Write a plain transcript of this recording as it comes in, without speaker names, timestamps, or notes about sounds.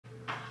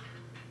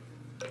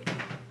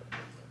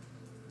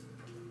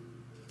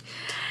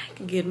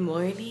Good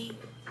morning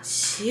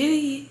to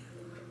you.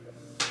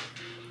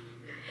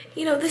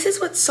 You know, this is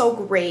what's so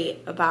great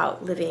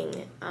about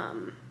living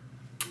on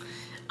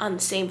the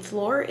same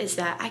floor is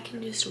that I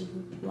can just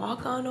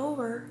walk on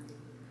over.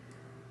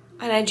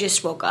 And I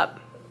just woke up.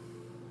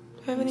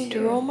 Do I have any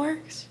drool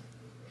marks?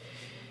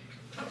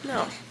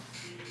 No.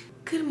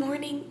 Good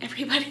morning,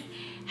 everybody.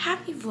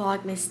 Happy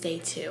Vlogmas Day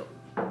 2.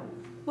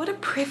 What a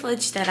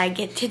privilege that I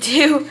get to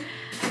do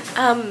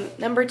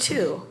number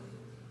 2.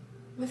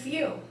 With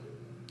you.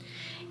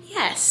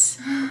 Yes.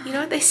 You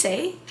know what they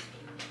say?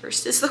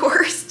 First is the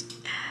worst.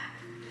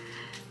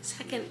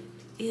 Second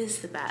is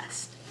the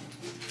best.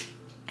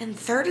 And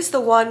third is the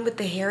one with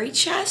the hairy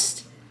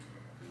chest.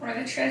 Or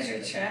the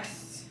treasure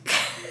chest.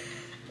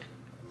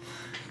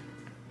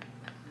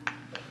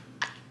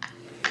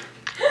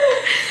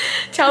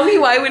 Tell me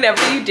why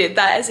whenever you did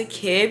that as a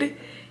kid,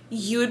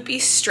 you would be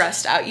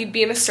stressed out. You'd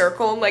be in a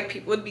circle and like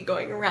people would be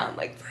going around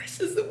like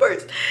first is the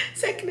worst,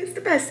 second is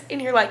the best.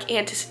 And you're like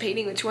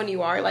anticipating which one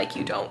you are like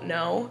you don't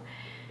know.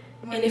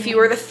 And if you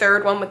were the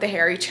third one with the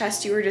hairy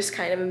chest, you were just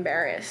kind of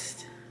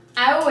embarrassed.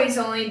 I always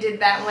only did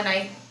that when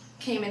I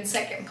came in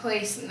second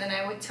place, and then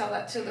I would tell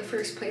that to the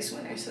first place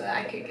winner so that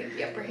I could get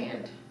the upper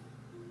hand.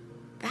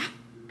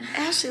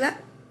 Ashley,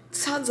 that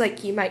sounds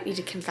like you might need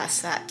to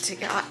confess that to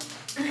God.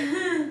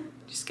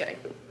 Just kidding.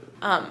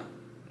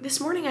 This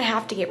morning I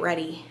have to get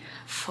ready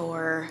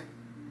for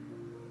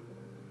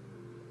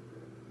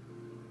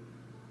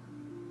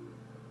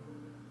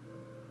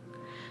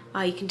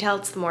you can tell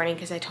it's the morning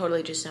because I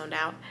totally just zoned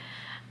out.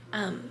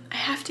 I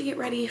have to get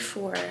ready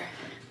for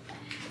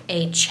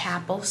a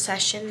chapel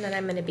session that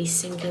I'm going to be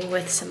singing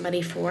with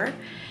somebody for.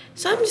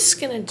 So I'm just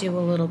going to do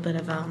a little bit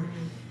of a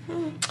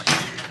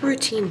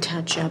routine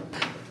touch-up.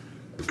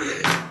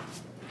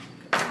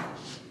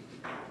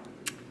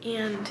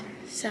 And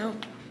so,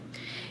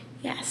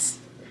 yes,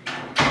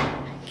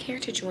 care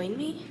to join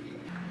me?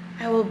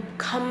 I will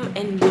come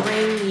and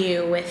bring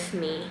you with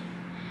me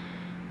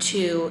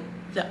to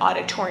the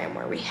auditorium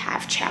where we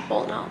have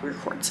chapel, and I'll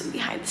record some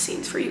behind the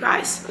scenes for you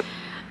guys.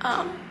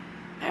 All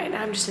right,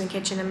 now I'm just in the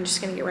kitchen. I'm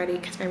just gonna get ready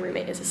because my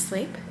roommate is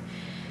asleep.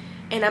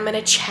 And I'm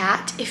gonna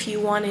chat. If you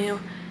want to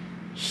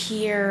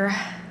hear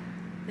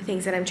the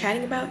things that I'm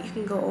chatting about, you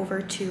can go over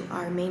to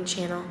our main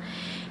channel,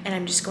 and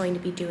I'm just going to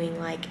be doing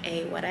like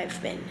a what I've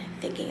been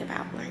thinking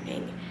about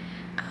learning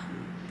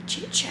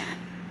chit chat.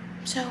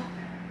 So,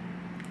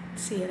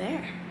 see you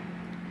there.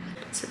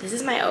 So this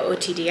is my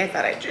OOTD. I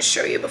thought I'd just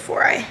show you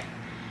before I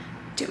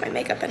do my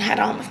makeup and head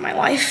on with my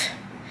life.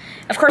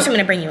 Of course I'm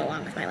gonna bring you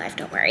along with my life,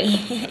 don't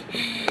worry.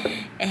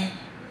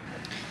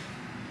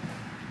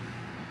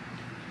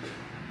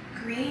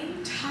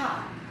 Green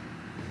top,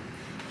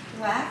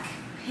 black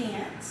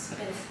pants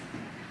with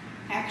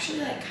actually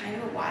like kind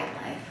of a wide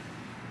leg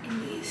in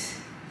these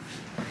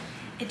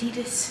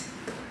Adidas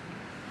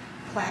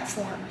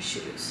platform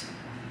shoes.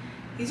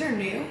 These are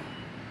new.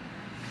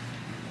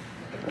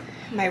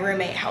 My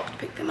roommate helped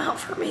pick them out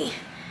for me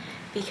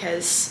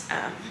because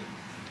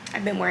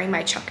I've been wearing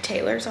my Chuck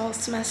Taylors all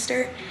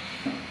semester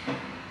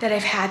that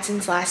I've had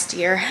since last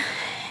year,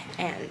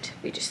 and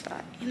we just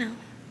thought, you know,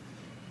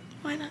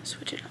 why not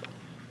switch it up?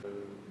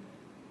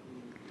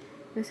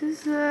 This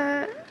is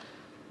the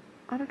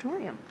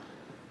auditorium.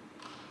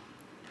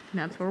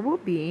 And that's where we'll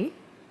be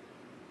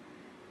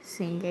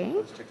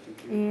singing,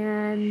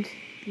 and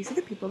these are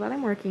the people that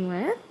I'm working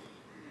with.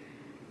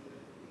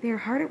 They're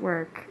hard at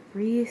work.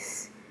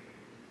 Reese,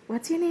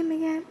 what's your name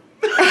again?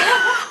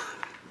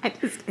 I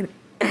just kidding.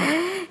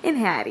 And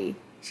Hattie.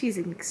 She's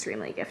an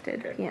extremely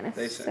gifted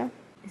pianist. So.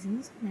 Isn't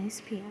this a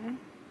nice piano?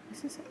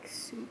 This is like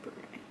super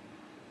nice.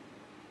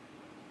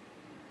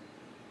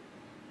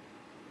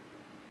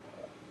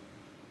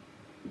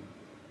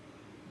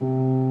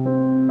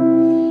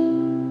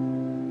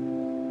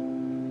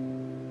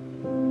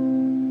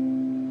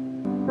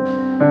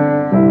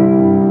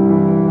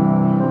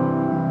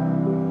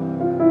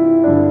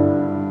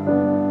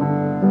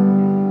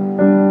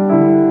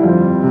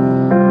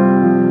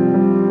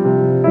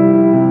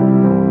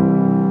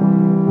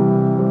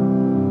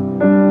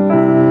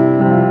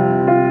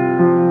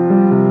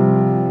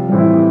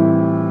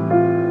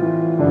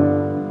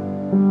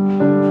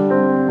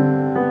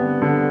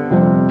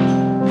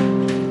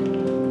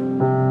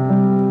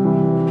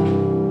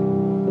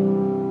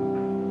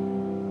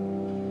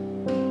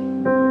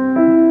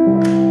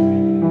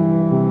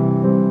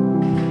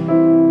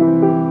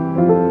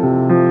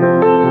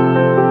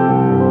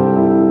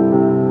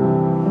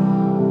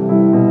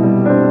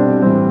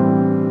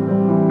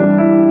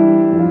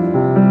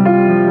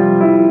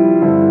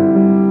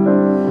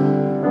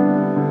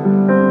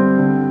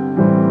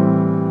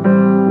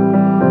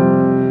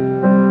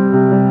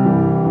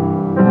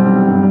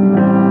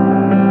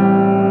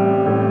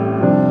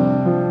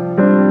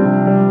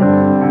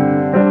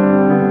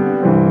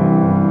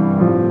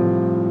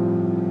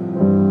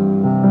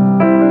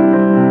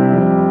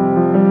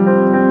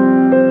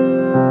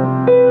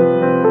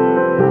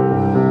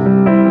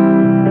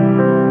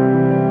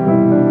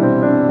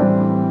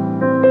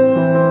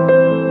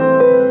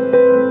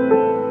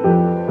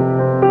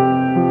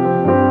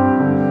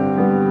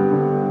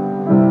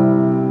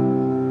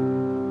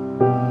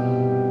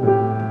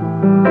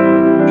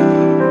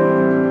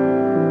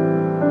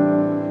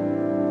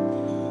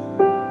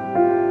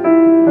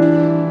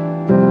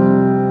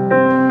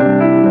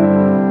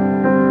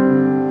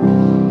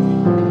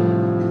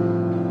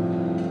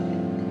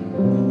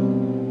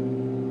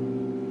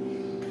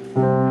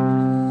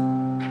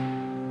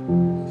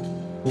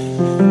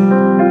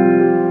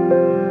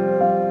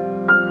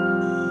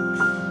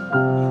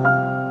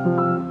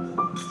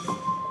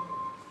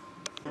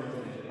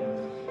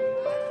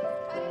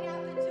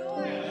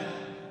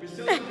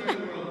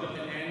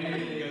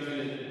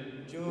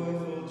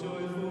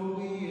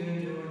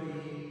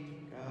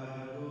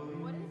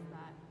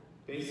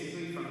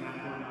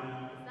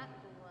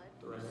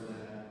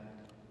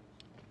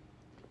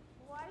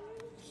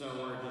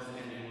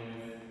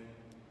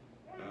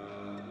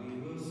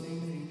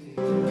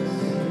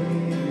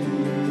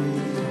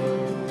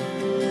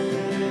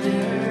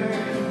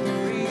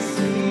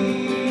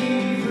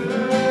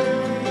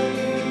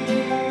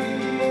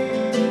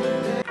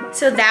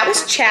 So that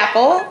was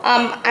chapel.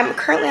 I'm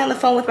currently on the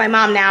phone with my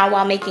mom now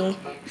while making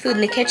food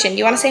in the kitchen. Do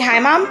you want to say hi,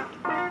 Mom?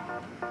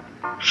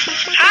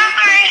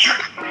 Hi.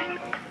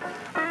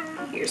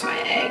 Here's my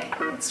egg.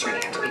 It's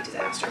turning out to be a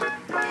disaster.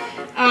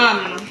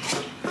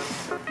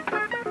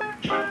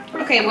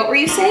 Okay, what were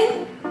you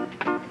saying?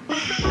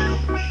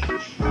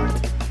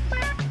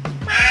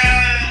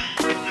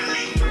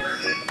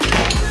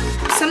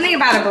 Something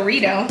about a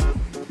burrito.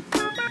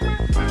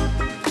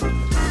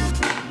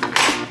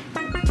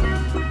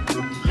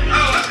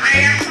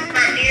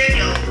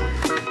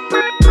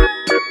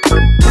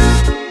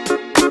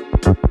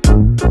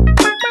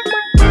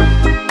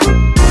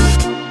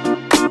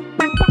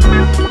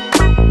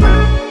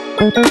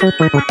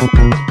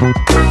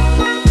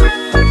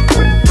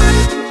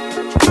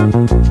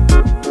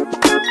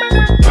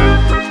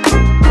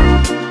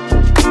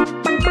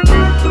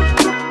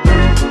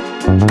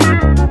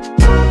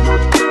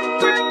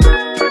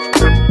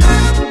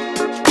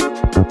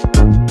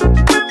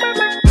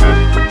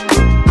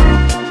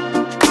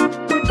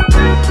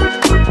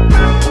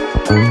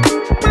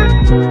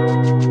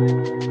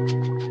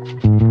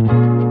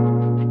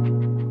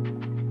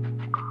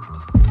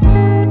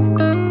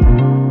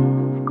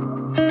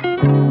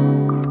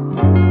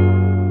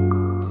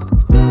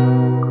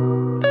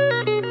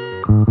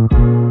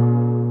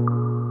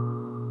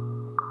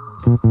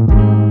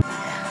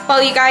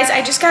 Well, you guys,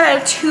 I just got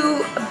out of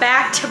 2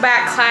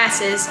 back-to-back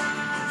classes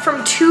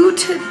from 2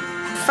 to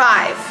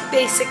 5,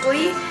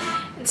 basically.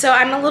 And so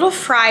I'm a little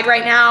fried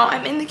right now.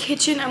 I'm in the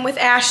kitchen, I'm with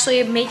Ashley,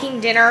 I'm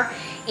making dinner,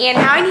 and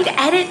now I need to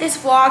edit this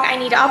vlog. I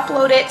need to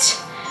upload it.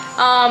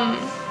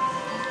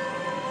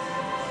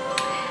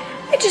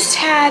 I just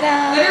had,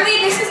 Literally,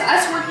 this is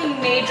us working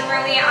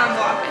majorly on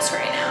Vlogmas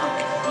right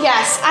now.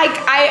 Yes,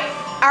 I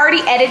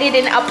already edited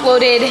and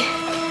uploaded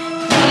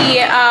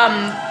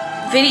the,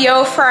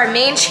 video for our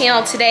main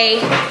channel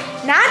today,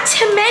 not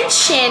to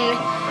mention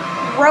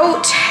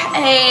wrote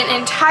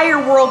an entire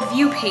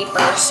worldview paper,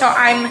 so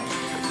I'm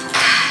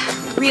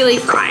really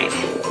fried.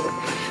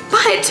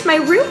 But my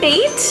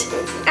roommate,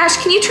 Ash,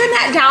 can you turn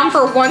that down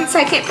for 1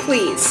 second,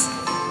 please?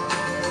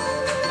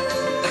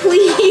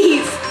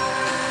 Please.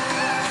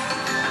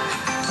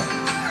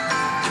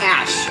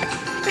 Ash.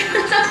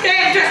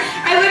 Okay,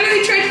 I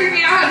literally tried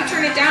figuring out how to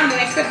turn it down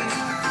and I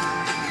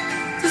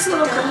couldn't. This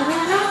little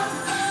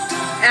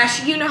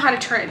Ash, you know how to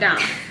turn it down.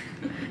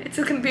 It's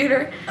a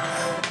computer.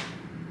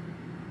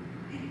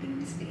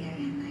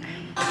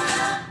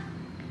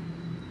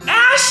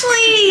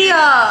 Ashley!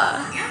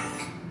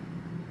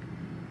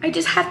 I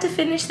just have to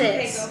finish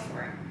this. Okay, go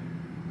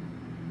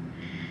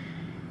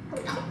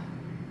for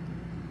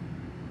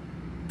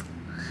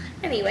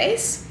it.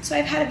 Anyways, so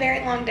I've had a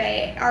very long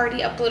day. I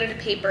already uploaded a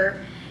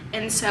paper.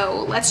 And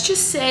so let's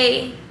just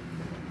say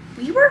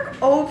we work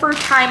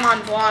overtime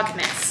on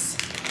Vlogmas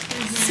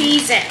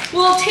season.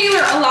 Well,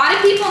 Taylor, a lot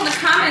of people in the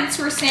comments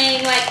were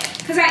saying, like,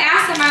 because I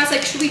asked them, I was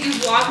like, should we do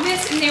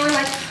Vlogmas? And they were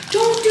like,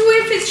 don't do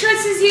it if it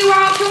stresses you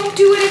out. Don't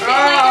do it if it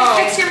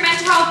affects your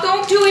mental health.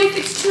 Don't do it if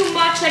it's too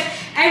much. Like,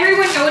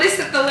 everyone noticed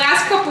that the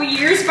last couple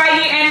years, by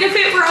the end of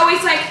it, we're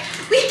always like,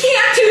 we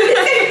can't do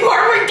this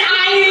anymore. We're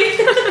dying.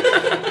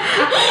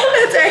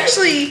 That's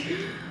actually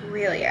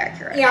really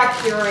accurate.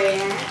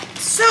 Accurate.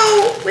 So,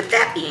 with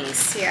that being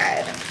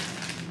said,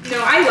 no,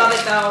 I love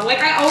it though. Like,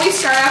 I always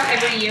start off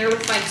every year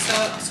with like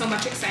so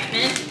much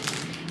excitement.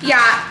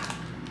 yeah.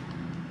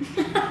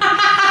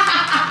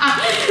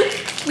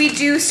 We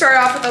do start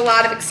off with a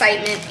lot of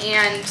excitement,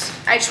 and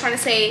I just want to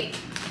say,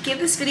 give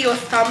this video a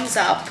thumbs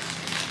up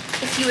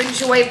if you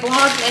enjoy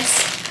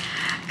Vlogmas.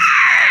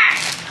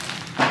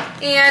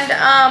 And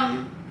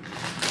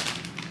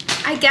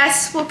I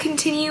guess we'll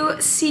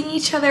continue seeing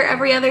each other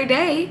every other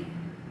day,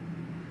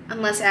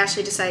 unless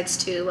Ashley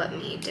decides to let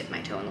me dip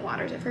my toe in the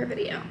water for a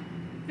video.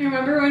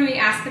 Remember when we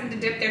asked them to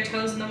dip their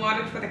toes in the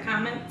water for the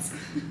comments?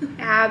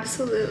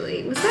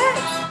 Absolutely. Was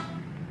that?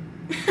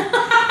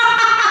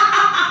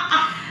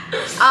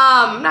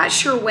 Not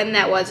sure when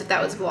that was, if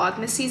that was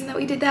Vlogmas season that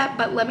we did that,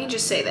 but let me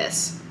just say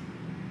this.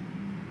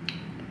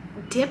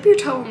 Dip your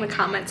toe in the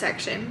comment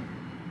section.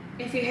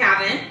 If you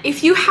haven't.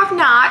 If you have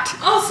not.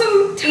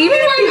 Also, tell even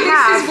me if you why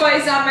have, this is what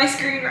is on my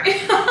screen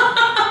right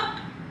now.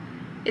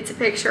 it's a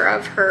picture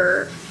of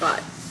her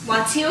butt.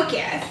 What's your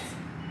guess?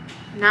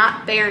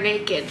 Not bare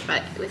naked,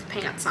 but with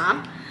pants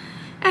on.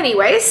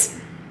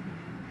 Anyways,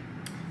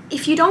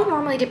 if you don't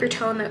normally dip your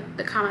toe in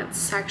the comments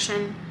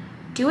section,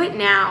 do it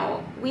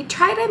now. We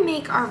try to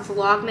make our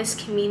Vlogmas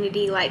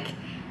community like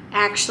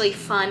actually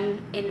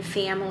fun and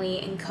family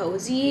and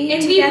cozy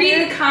And together. we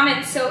read the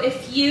comments, so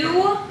if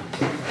you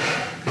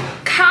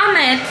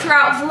comment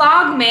throughout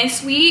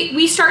Vlogmas,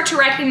 we start to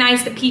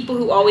recognize the people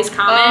who always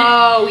comment.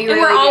 Oh, we really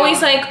And we're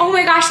always do. like, oh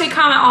my gosh, they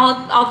comment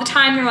all the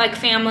time. They're like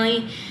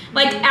family.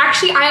 Like,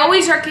 actually, I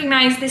always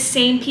recognize the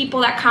same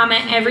people that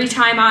comment every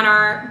time on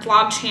our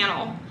vlog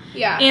channel.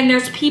 Yeah. And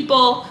there's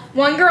people,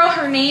 one girl,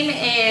 her name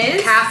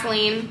is...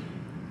 Kathleen,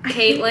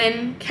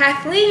 Caitlin.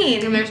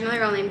 Kathleen. And there's another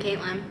girl named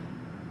Caitlin.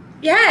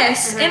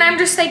 Yes, and I'm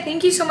just like,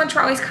 thank you so much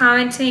for always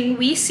commenting.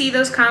 We see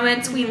those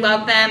comments, we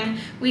love them,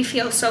 we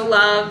feel so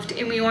loved,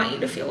 and we want you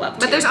to feel loved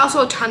But too. there's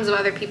also tons of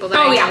other people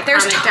that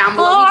there's comment down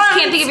below. We just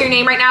can't think of your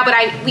name right now, but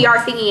we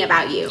are thinking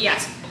about you.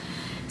 Yes.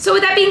 So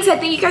with that being said,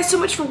 thank you guys so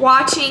much for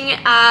watching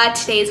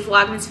today's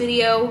Vlogmas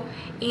video,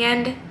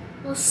 and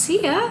we'll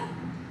see ya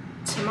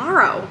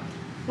tomorrow.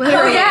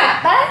 Oh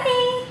yeah,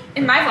 bye.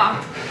 In my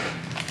vlog.